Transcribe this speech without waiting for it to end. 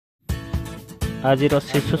आज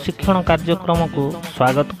शिशु शिक्षण कार्यक्रम को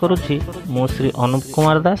स्वागत करुछि मु श्री अनुप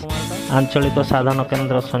कुमार दास, आंचलिक साधन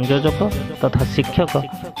केन्द्र संयोजक तथा शिक्षक,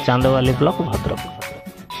 चांदबाली ब्लॉक भद्रक।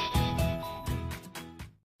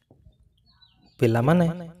 पिलामाने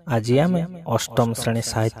आज आमे अष्टम श्रेणी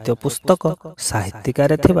साहित्य पुस्तक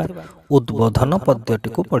साहित्यकार थिबा उद्बोधन पद्यटी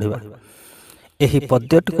को पढ़िबा। एही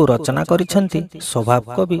पद्यटी को रचना करिसेंती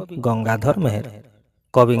स्वभाव कवि गंगाधर मेहर।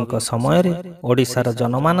 कविंक समय रे ओडिशार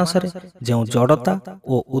जनमानस रे जेउ जड़ता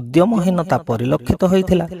और उद्यमहीनता परिलक्षित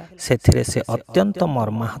होइथिला सेथिरे से अत्यंत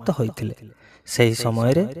मर्माहत होइथिले। सेही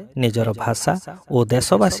समय रे निजर भाषा और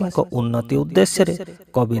देशवासी उन्नति उद्देश्य रे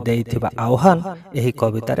कवि देइथिबा आह्वान एही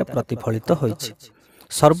कवितारे प्रतिफलित होइछि।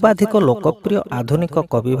 सर्वाधिक लोकप्रिय आधुनिक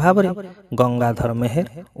कवि भाव रे गंगाधर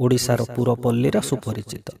मेहर ओडिशार पुरपल्लीर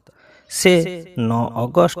सुपरिचित। से 9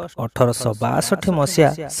 अगस्ट 1862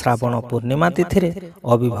 मसीहा श्रावण पूर्णिमा तिथि रे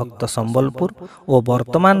अविभक्त संबलपुर और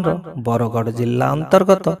वर्तमान बरगढ़ जिला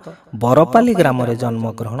अंतर्गत बरपाली ग्राम रे जन्म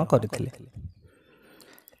ग्रहण करथिले।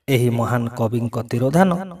 एही महान कविंक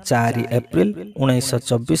तिरोधान 4 एप्रिल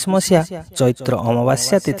 1924 मसीहा चैत्र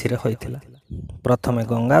अमावास्या तिथि रे होइथिला। प्रथमे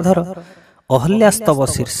गंगाधर अहल्यास्तव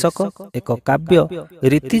शीर्षक एक काव्य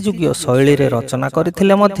रीतिजुगीय शैली रे रचना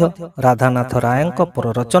करथिले मध्य राधानाथ रायଙ୍କ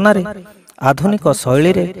प्ररचना रे आधुनिक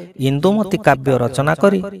शैली रे इंदुमती काव्य रचना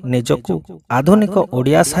करी निजकु आधुनिक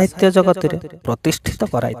ओडिया साहित्य जगत रे प्रतिष्ठित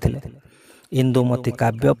कराइथिले। इंदुमती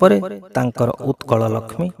काव्य परे तांकर उत्कल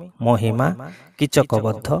लक्ष्मी, महिमा,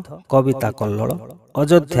 कीचकबद्ध, कविता कल्लोल,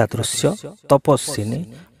 अयोध्या दृश्य, तपस्विनी,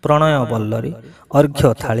 प्रणय बल्लरी,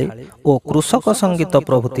 अर्घ्य थाली और कृषक संगीत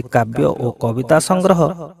प्रभृति काव्य और कविता संग्रह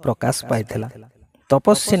प्रकाश पाइथिला।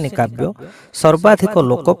 तपस्विनी काव्य सर्वाधिक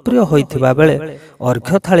लोकप्रिय होइथिबा बेले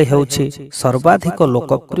अर्घ्य थाली हेउछि सर्वाधिक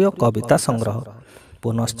लोकप्रिय कविता संग्रह।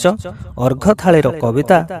 पुनश्च अर्घ्य थालीर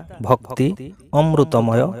कविता भक्ति,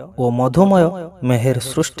 अमृतमय और मधुमय मेहेर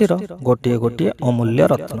सृष्टिर गोटिए गोटिए अमूल्य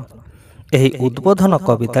रत्न। एही उद्बोधन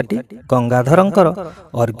कविताटी गंगाधरंकर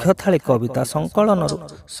अर्घ्य थाली कविता संकलन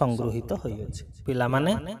संगृहीत होइछि।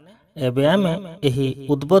 पिलामाने एबे आमे एही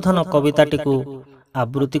उद्बोधन कविताटी को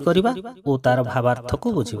आवृत्ति करिबा ओ तार भावार्थ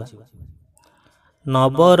को बुझिबा।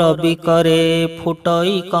 नवरवि करे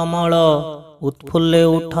फुटई कमल, उत्फुल्ले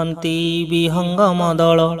उठंती विहंगम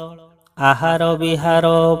दल। आहार विहार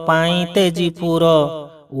पाई तेजीपुर,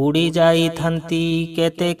 उड़ी जाइथांती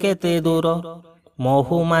केते केते दूर।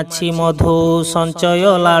 महुमाछी मधु संचय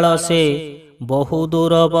लालसे, बहु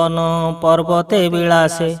दूर बन पर्वते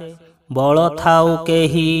विलासे। बल थाउ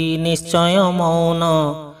केही निश्चय मौन,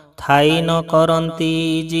 थाई न करंती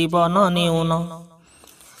जीवन न्यून।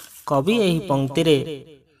 कवि एही पंक्ति रे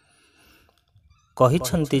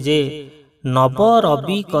कहिछंती जे नव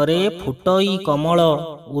रवि करे फुटई कमल,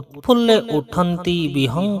 उत्फुल्ले उठंती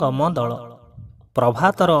विहंगम दल।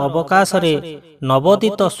 प्रभातर अवकाश रे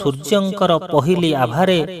नवोदित सूर्यंकर पहिली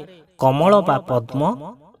आभारे कमल बा पद्म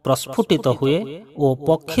प्रस्फुटित हुए और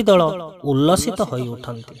पक्षी दल उल्लसित होई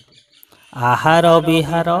उठंती। आहार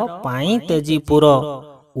विहार पाई तेजीपुर,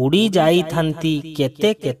 उड़ी जाइथांती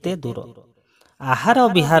केते केते दूर। आहार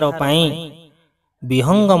विहार पाई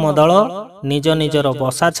विहंगम दल निज निजर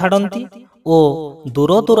बसा छाड़ती और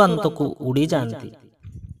दूर दूरांत को उड़ी जाती।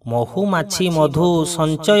 महुमाछी मधु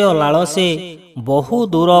संचय लालसे, बहु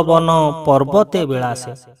दूर बन पर्वते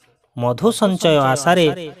विलासे। मधु संचय आशारे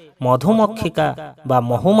मधुमक्षिका बा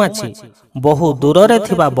महुमाछी बहु दूर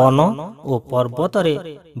थिबा वन और पर्वत रे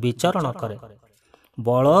विचरण करे।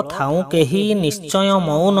 बल थाउ केही निश्चय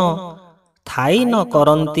मौन, थाई न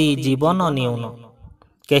करंती जीवन न्यून।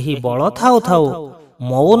 केही बल थाउ थाउ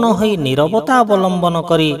मौन होई नीरवता अवलंबन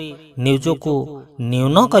करी निजको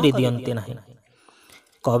न्यून करी दियंती नाही।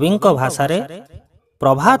 कविंक भाषारे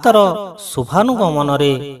प्रभातर शुभानुगमन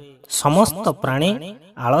रे समस्त प्राणी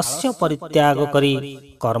आलस्य परित्याग करी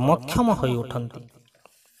कर्मक्षम होई उठंती।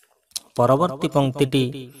 परवर्ती पंक्तिटी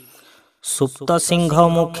सुप्त सिंह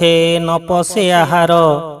मुखे न पशे आहार,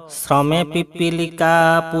 श्रमे पिपीलिका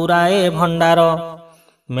पुराए भंडार।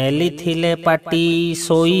 मेली थिले पाटी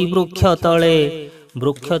सोई वृक्ष तले,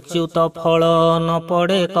 वृक्षच्युत फल न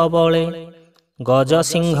पड़े कबले। गज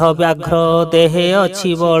सिंह व्याघ्र देहे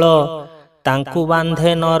अछि बल, तांकु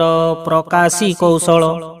बांधे नर प्रकाशी कौशल।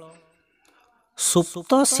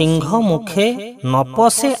 सुप्त सिंह मुखे न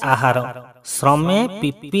पशे आहार, श्रमे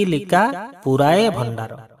पिपीलिका पुराए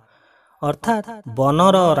भंडार। अर्थात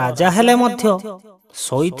बनर राजा हेले मध्य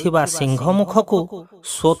सोईथिबा सिंह मुखकु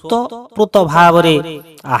स्वतःप्रुत भावरे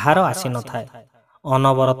आहार आसी न थाए।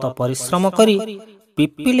 अनवरत परिश्रम करी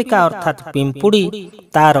पिपीलिका अर्थात पिंपुड़ी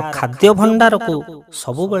तार खाद्य भंडार को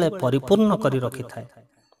सबुबेले परिपूर्ण करी रखि थाए।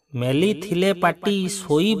 मेली थिले पाटी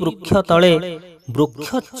सोई वृक्ष तले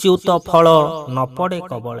ବୃକ୍ଷଚ୍ୟୁତ ଫଳ ନ ପଡ଼େ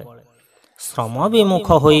କବଳେ। ଶ୍ରମ ବିମୁଖ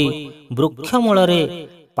ହୋଇ ବୃକ୍ଷ ମୂଳରେ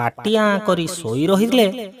ପାଟିଆଁ କରି ଶୋଇ ରହିଲେ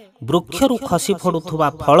ବୃକ୍ଷରୁ ଖସି ପଡ଼ୁଥିବା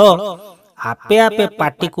ଫଳ ଆପେ ଆପେ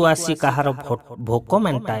ପାଟିକୁ ଆସି କାହାର ଭୋକ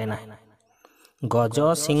ମେଣ୍ଟାଏ ନାହିଁ। ଗଜ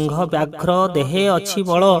ସିଂହ ବ୍ୟାଘ୍ର ଦେହେ ଅଛି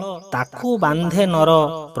ବଳ, ତାକୁ ବାନ୍ଧେ ନର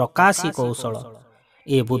ପ୍ରକାଶୀ କୌଶଳ।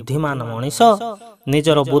 ଏ ବୁଦ୍ଧିମାନ ମଣିଷ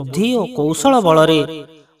ନିଜର ବୁଦ୍ଧି ଓ କୌଶଳ ବଳରେ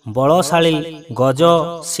ବଳଶାଳୀ ଗଜ,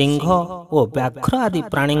 ସିଂହ ଓ ବ୍ୟାଘ୍ର ଆଦି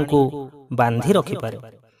ପ୍ରାଣୀଙ୍କୁ ବାନ୍ଧି ରଖିପାରେ।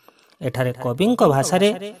 ଏଠାରେ କବିଙ୍କ ଭାଷାରେ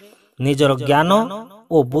ନିଜର ଜ୍ଞାନ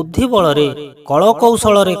ଓ ବୁଦ୍ଧି ବଳରେ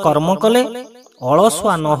କଳକୌଶଳରେ କର୍ମ କଲେ,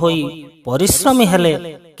 ଅଳସୁଆ ନ ହୋଇ ପରିଶ୍ରମୀ ହେଲେ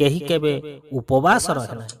କେହି କେବେ ଉପବାସ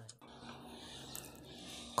ରହେ ନାହିଁ।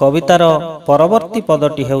 କବିତାର ପରବର୍ତ୍ତୀ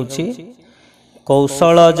ପଦଟି ହେଉଛି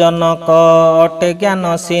କୌଶଳ ଜନକ ଅଟେ ଜ୍ଞାନ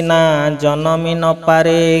ସିନା, ଜନମି ନ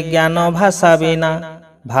ପାରେ ଜ୍ଞାନ ଭାଷା ବିନା।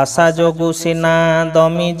 ଭାଷା ଯୋଗୁ ସିନା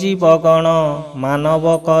ଦମି ଜୀବଗଣ, ମାନବ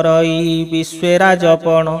କରଇ ବିଶ୍ୱେ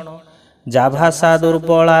ରାଜପଣ। ଯା ଭାଷା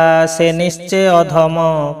ଦୁର୍ବଳା ସେ ନିଶ୍ଚେ ଅଧମ,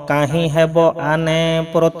 କାହିଁ ହେବ ଆନେ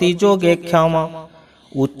ପ୍ରତିଯୋଗେ କ୍ଷମ।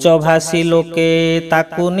 ଉଚ୍ଚ ଭାଷୀ ଲୋକେ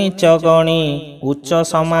ତାକୁ ନିଚ ଗଣି, ଉଚ୍ଚ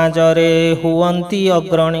ସମାଜରେ ହୁଅନ୍ତି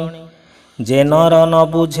ଅଗ୍ରଣୀ। ଯେ ନର ନ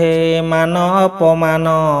ବୁଝେ ମାନ ଅପମାନ,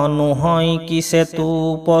 ନୁହଁଇ କି ସେତୁ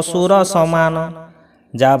ପଶୁର ସମାନ।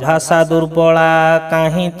 ଯା ଭାଷା ଦୁର୍ବଳା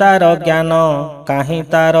କାହିଁ ତାର ଜ୍ଞାନ, କାହିଁ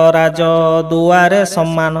ତାର ରାଜ ଦୁଆରେ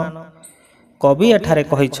ସମ୍ମାନ। କବି ଏଠାରେ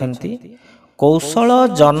କହିଛନ୍ତି କୌଶଳ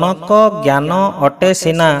ଜନକ ଜ୍ଞାନ ଅଟେ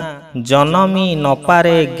ସିନା, ଜନମି ନ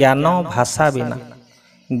ପାରେ ଜ୍ଞାନ ଭାଷା ବିନା।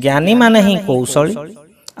 ଜ୍ଞାନୀମାନେ ହିଁ କୌଶଳୀ,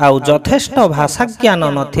 ଆଉ ଯଥେଷ୍ଟ ଭାଷା ଜ୍ଞାନ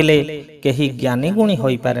ନଥିଲେ କେହି ଜ୍ଞାନୀ ଗୁଣୀ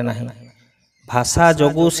ହୋଇପାରେ ନାହିଁ। ଭାଷା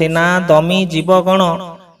ଯୋଗୁ ସିନା ଦମି ଜୀବଗଣ,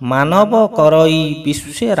 ମାନବ କରଇ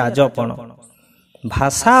ବିଶ୍ୱେ ରାଜପଣ।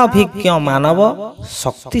 ଭାଷା ଅଭିଜ୍ଞ ମାନବ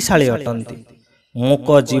ଶକ୍ତିଶାଳୀ ଅଟନ୍ତି। ମୂକ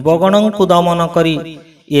ଜୀବଗଣଙ୍କୁ ଦମନ କରି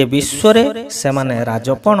ଏ ବିଶ୍ୱରେ ସେମାନେ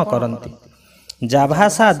ରାଜପଣ କରନ୍ତି। ଯା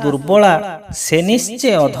ଭାଷା ଦୁର୍ବଳା ସେ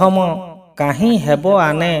ନିଶ୍ଚେ ଅଧମ, କାହିଁ ହେବ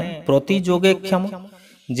ଆନେ ପ୍ରତିଯୋଗେ କ୍ଷମ।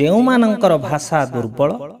 ଯେଉଁମାନଙ୍କର ଭାଷା ଦୁର୍ବଳ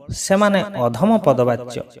ସେମାନେ ଅଧମ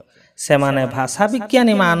ପଦବାଚ୍ୟ। ସେମାନେ ଭାଷା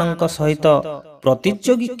ବିଜ୍ଞାନୀ ମାନଙ୍କ ସହିତ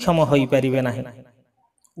ପ୍ରତିଯୋଗୀକ୍ଷମ ହୋଇପାରିବେ ନାହିଁ।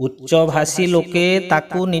 ଉଚ୍ଚ ଭାଷୀ ଲୋକେ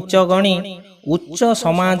ତାକୁ ନିଚ ଗଣି, ଉଚ୍ଚ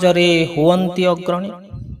ସମାଜରେ ହୁଅନ୍ତି ଅଗ୍ରଣୀ।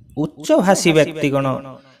 ଉଚ୍ଚ ଭାଷୀ ବ୍ୟକ୍ତିଗଣ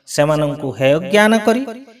ସେମାନଙ୍କୁ ହେୟ ଜ୍ଞାନ କରି,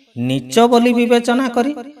 ନିଚ ବୋଲି ବିବେଚନା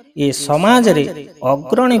କରି ଏ ସମାଜରେ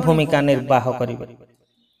ଅଗ୍ରଣୀ ଭୂମିକା ନିର୍ବାହ କରିବେ।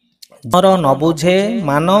 ନର ନ ବୁଝେ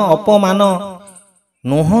ମାନ ଅପମାନ,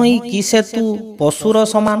 ନୁହଁଇ କି ସେତୁ ପଶୁର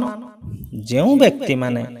ସମାନ। ଯେଉଁ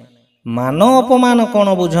ବ୍ୟକ୍ତିମାନେ ମାନ ଅପମାନ କ'ଣ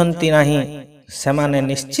ବୁଝନ୍ତି ନାହିଁ, ସେମାନେ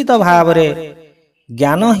ନିଶ୍ଚିତ ଭାବରେ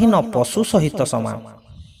ଜ୍ଞାନହୀନ ପଶୁ ସହିତ ସମାନ।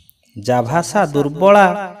 ଯା ଭାଷା ଦୁର୍ବଳା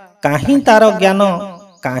କାହିଁ ତାର ଜ୍ଞାନ,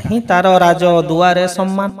 କାହିଁ ତାର ରାଜ ଦୁଆରେ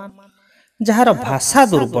ସମ୍ମାନ। ଯାହାର ଭାଷା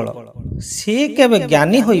ଦୁର୍ବଳ ସିଏ କେବେ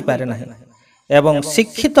ଜ୍ଞାନୀ ହୋଇପାରେ ନାହିଁ ଏବଂ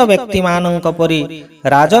ଶିକ୍ଷିତ ବ୍ୟକ୍ତିମାନଙ୍କ ପରି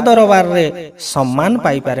ରାଜଦରବାରରେ ସମ୍ମାନ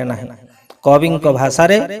ପାଇପାରେ ନାହିଁ। କବିଙ୍କ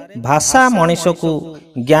ଭାଷାରେ ଭାଷା ମଣିଷକୁ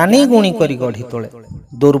ଜ୍ଞାନୀ ଗୁଣୀ କରି ଗଢ଼ି ତୋଳେ।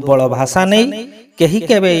 ଦୁର୍ବଳ ଭାଷା ନେଇ କେହି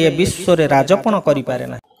କେବେ ଏ ବିଶ୍ୱରେ ରାଜପଣ କରିପାରେ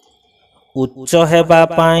ନାହିଁ। ଉଚ୍ଚ ହେବା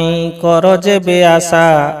ପାଇଁ କର ଯେବେ ଆଶା,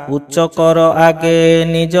 ଉଚ୍ଚ କର ଆଗେ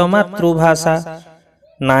ନିଜ ମାତୃଭାଷା।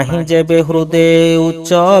 ନାହିଁ ଯେବେ ହୃଦେ ଉଚ୍ଚ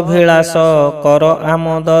ଅଭିଳାଷ, କର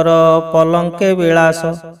ଆମୋଦର ପଲଙ୍କେ ବିଳାସ।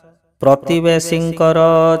 ପ୍ରତିବେଶୀଙ୍କର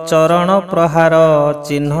ଚରଣ ପ୍ରହାର,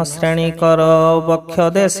 ଚିହ୍ନ ଶ୍ରେଣୀ କର ବକ୍ଷ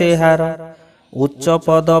ଦେଶେ ହାର। ଉଚ୍ଚ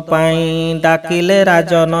ପଦ ପାଇଁ ଡାକିଲେ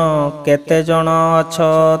ରାଜନ, କେତେ ଜଣ ଅଛ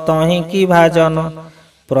ତହିଁକି ଭାଜନ।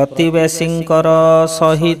 ପ୍ରତିବେଶୀଙ୍କର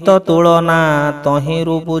ସହିତ ତୁଳନା,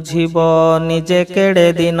 ତହିଁରୁ ବୁଝିବ ନିଜେ କେଡ଼େ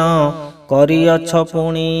ଦିନ। କରିଅଛ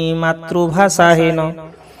ପୁଣି ମାତୃଭାଷାହୀନ।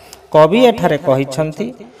 କବି ଏଠାରେ କହିଛନ୍ତି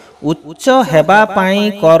ଉଚ୍ଚ ହେବା ପାଇଁ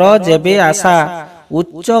କର ଯେବେ ଆଶା,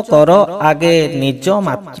 ଉଚ୍ଚ କର ଆଗେ ନିଜ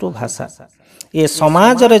ମାତୃଭାଷା। ଏ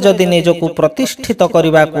ସମାଜରେ ଯଦି ନିଜକୁ ପ୍ରତିଷ୍ଠିତ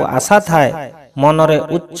କରିବାକୁ ଆଶା ଥାଏ, ମନରେ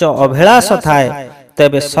ଉଚ୍ଚ ଅଭିଳାଷ ଥାଏ,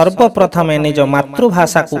 ତେବେ ସର୍ବପ୍ରଥମେ ନିଜ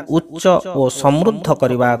ମାତୃଭାଷାକୁ ଉଚ୍ଚ ଓ ସମୃଦ୍ଧ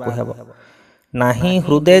କରିବାକୁ ହେବ। ନାହିଁ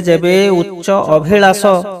ହୃଦେ ଯେବେ ଉଚ୍ଚ ଅଭିଳାଷ,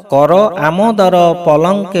 କର ଆମୋଦର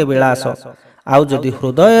ପଲଙ୍କେ ବିଳାସ। ଆଉ ଯଦି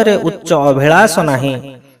ହୃଦୟରେ ଉଚ୍ଚ ଅଭିଳାଷ ନାହିଁ,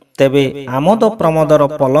 ତେବେ ଆମୋଦ ପ୍ରମୋଦର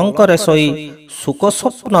ପଲଙ୍କରେ ଶୋଇ ସୁଖ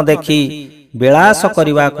ସ୍ୱପ୍ନ ଦେଖି ବିଳାସ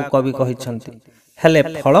କରିବାକୁ କବି କହିଛନ୍ତି। ହେଲେ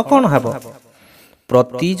ଫଳ କ'ଣ ହେବ?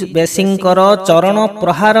 ପ୍ରତିବେଶୀଙ୍କର ଚରଣ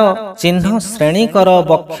ପ୍ରହାର, ଚିହ୍ନ ଶ୍ରେଣୀ କର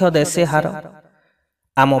ବକ୍ଷ ଦେଶେ ହାର।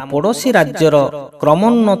 ଆମ ପଡ଼ୋଶୀ ରାଜ୍ୟର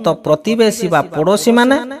କ୍ରମୋନ୍ନତ ପ୍ରତିବେଶୀ ବା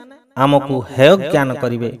ପଡ଼ୋଶୀମାନେ ଆମକୁ ହେୟ ଜ୍ଞାନ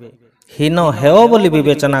କରିବେ, ହୀନ ହେୟ ବୋଲି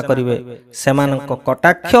ବିବେଚନା କରିବେ। ସେମାନଙ୍କ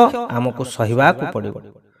କଟାକ୍ଷ ଆମକୁ ସହିବାକୁ ପଡ଼ିବ।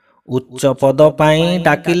 ଉଚ୍ଚ ପଦ ପାଇଁ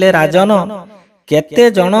ଡାକିଲେ ରାଜନ, केते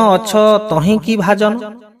जन अछ तहीं की भाजन।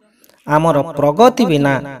 आमर प्रगति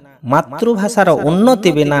बिना मातृभाषार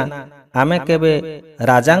उन्नति बिना आमे केबे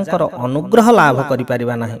राजांकर अनुग्रह लाभ करि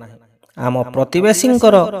परिबा नाही। आम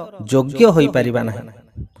प्रतिवेशींकर योग्य होई परिबा नाही।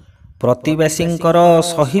 प्रतिवेशींकर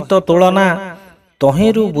सहित तुलना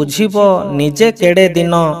तहिरु बुझिब निजे केड़े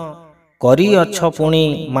दिन करी अछ पुणी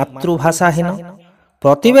मातृभाषाहीन।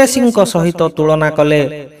 प्रतिवेशींक सहित तुलना कले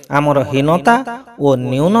आमर हीनता और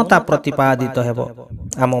न्यूनता प्रतिपादित हेब।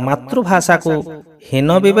 आम मातृभाषा को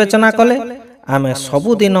हीन विवेचना कले आमे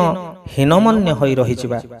सबुदिन हीनमन्य होई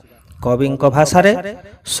रहिजिबा। कविंक भाषारे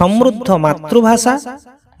समृद्ध मातृभाषा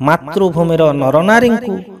मातृभूमिर नरनारी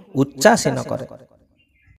को उच्चासीन करे।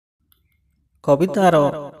 कवितार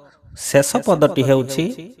शेष पदटी हेउछि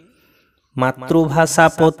मातृभाषा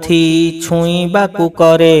पोथी छुईबाकू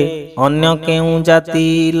करे अन्य केउ जाति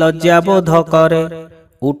लज्जाबोध करे।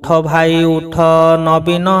 उठ भाई उठ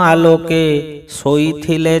नवीन आलोके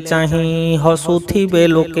शोईथिले चाही हसुथिबे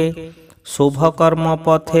लोके। शुभ कर्म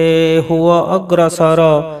पथे हुओ अग्रसर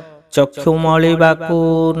चक्षु मलिबाकू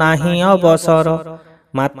नाही अवसर।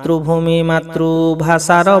 मातृभूमि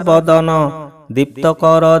मातृभाषार बदन दीप्त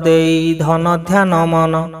कर देई धन ध्यान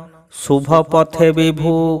मन। शुभ पथे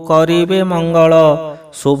विभू करिबे मंगल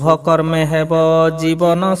शुभ कर्मे हेब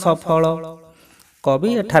जीवन सफल।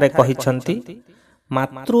 कवि एठारे कहिछंती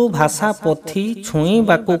मातृभाषा पोथी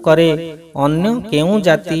छुईबाकू करे अन्य केउ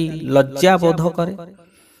जाति लज्जा बोध करे।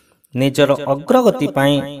 निजर अग्रगति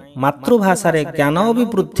पाई मातृभाषारे ज्ञान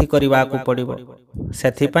अभिवृद्धि करिबाकू पड़िबो।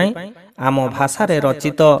 सेथिपाई आम भाषारे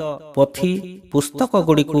रचित पोथी पुस्तक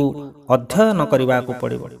गुड़िकू अध्ययन करिबाकू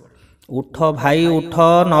पड़िबो। उठ भाई उठ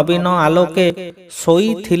नवीन आलोके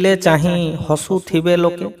शोईथिले चाही हसुथिबे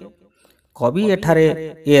लोके। कवि एठारे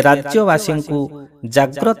ए राज्यवासी को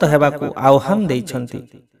जाग्रत हेबाकू आह्वान देइछंती।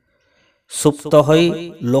 सुप्त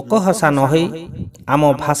होई लोकहसा न होई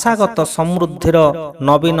आम भाषागत समृद्धिर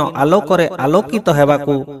नवीन आलोकरे आलोकित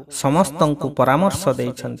हेबाकू समस्तंकु परामर्श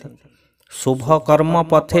देइछंती। शुभ कर्म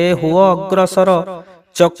पथे हुओ अग्रसर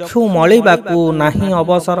चक्षु मलिबाकू नाही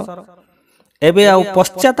अवसर। एबे आउ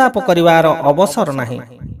पश्चाताप करिवार अवसर नाही।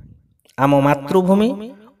 आम मातृभूमि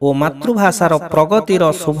और मातृभाषार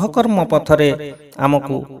प्रगतिर शुभकर्म पथरे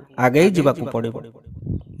आमको आगे जीवाकू पड़िबो।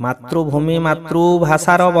 मातृभूमि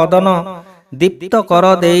मातृभाषार बदन दीप्त कर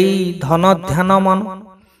देई धन ध्यान मन।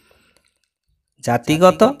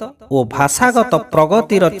 जातिगत और भाषागत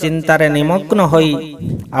प्रगतिर चिंतारे निमग्न होई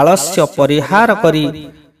आलस्य परिहार करी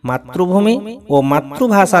मातृभूमि और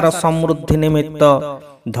मातृभाषार समृद्धि निमित्त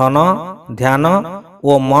धन ध्यान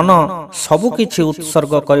और मन सबुकिछि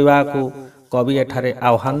उत्सर्ग करबाकू कवि एठारे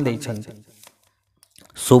आह्वान देइछन्ति।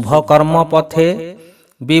 शुभ कर्म पथे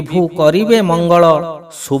विभू करिबे मंगल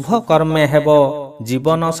शुभ कर्मे हेब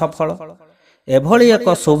जीवन सफल। एभली एक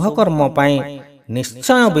शुभ कर्म पाई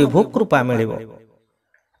निश्चय विभू कृपा मिलिबो।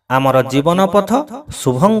 आमर जीवन पथ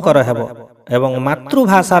शुभंकर हेब एवं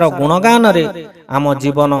मातृभाषार गुणगान रे आम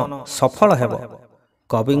जीवन सफल हेब।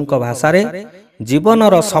 कविंक भाषारे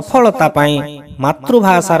जीवनर सफलता पाई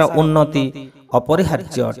मातृभाषार उन्नति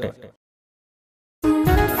अपरिहार्य अटे।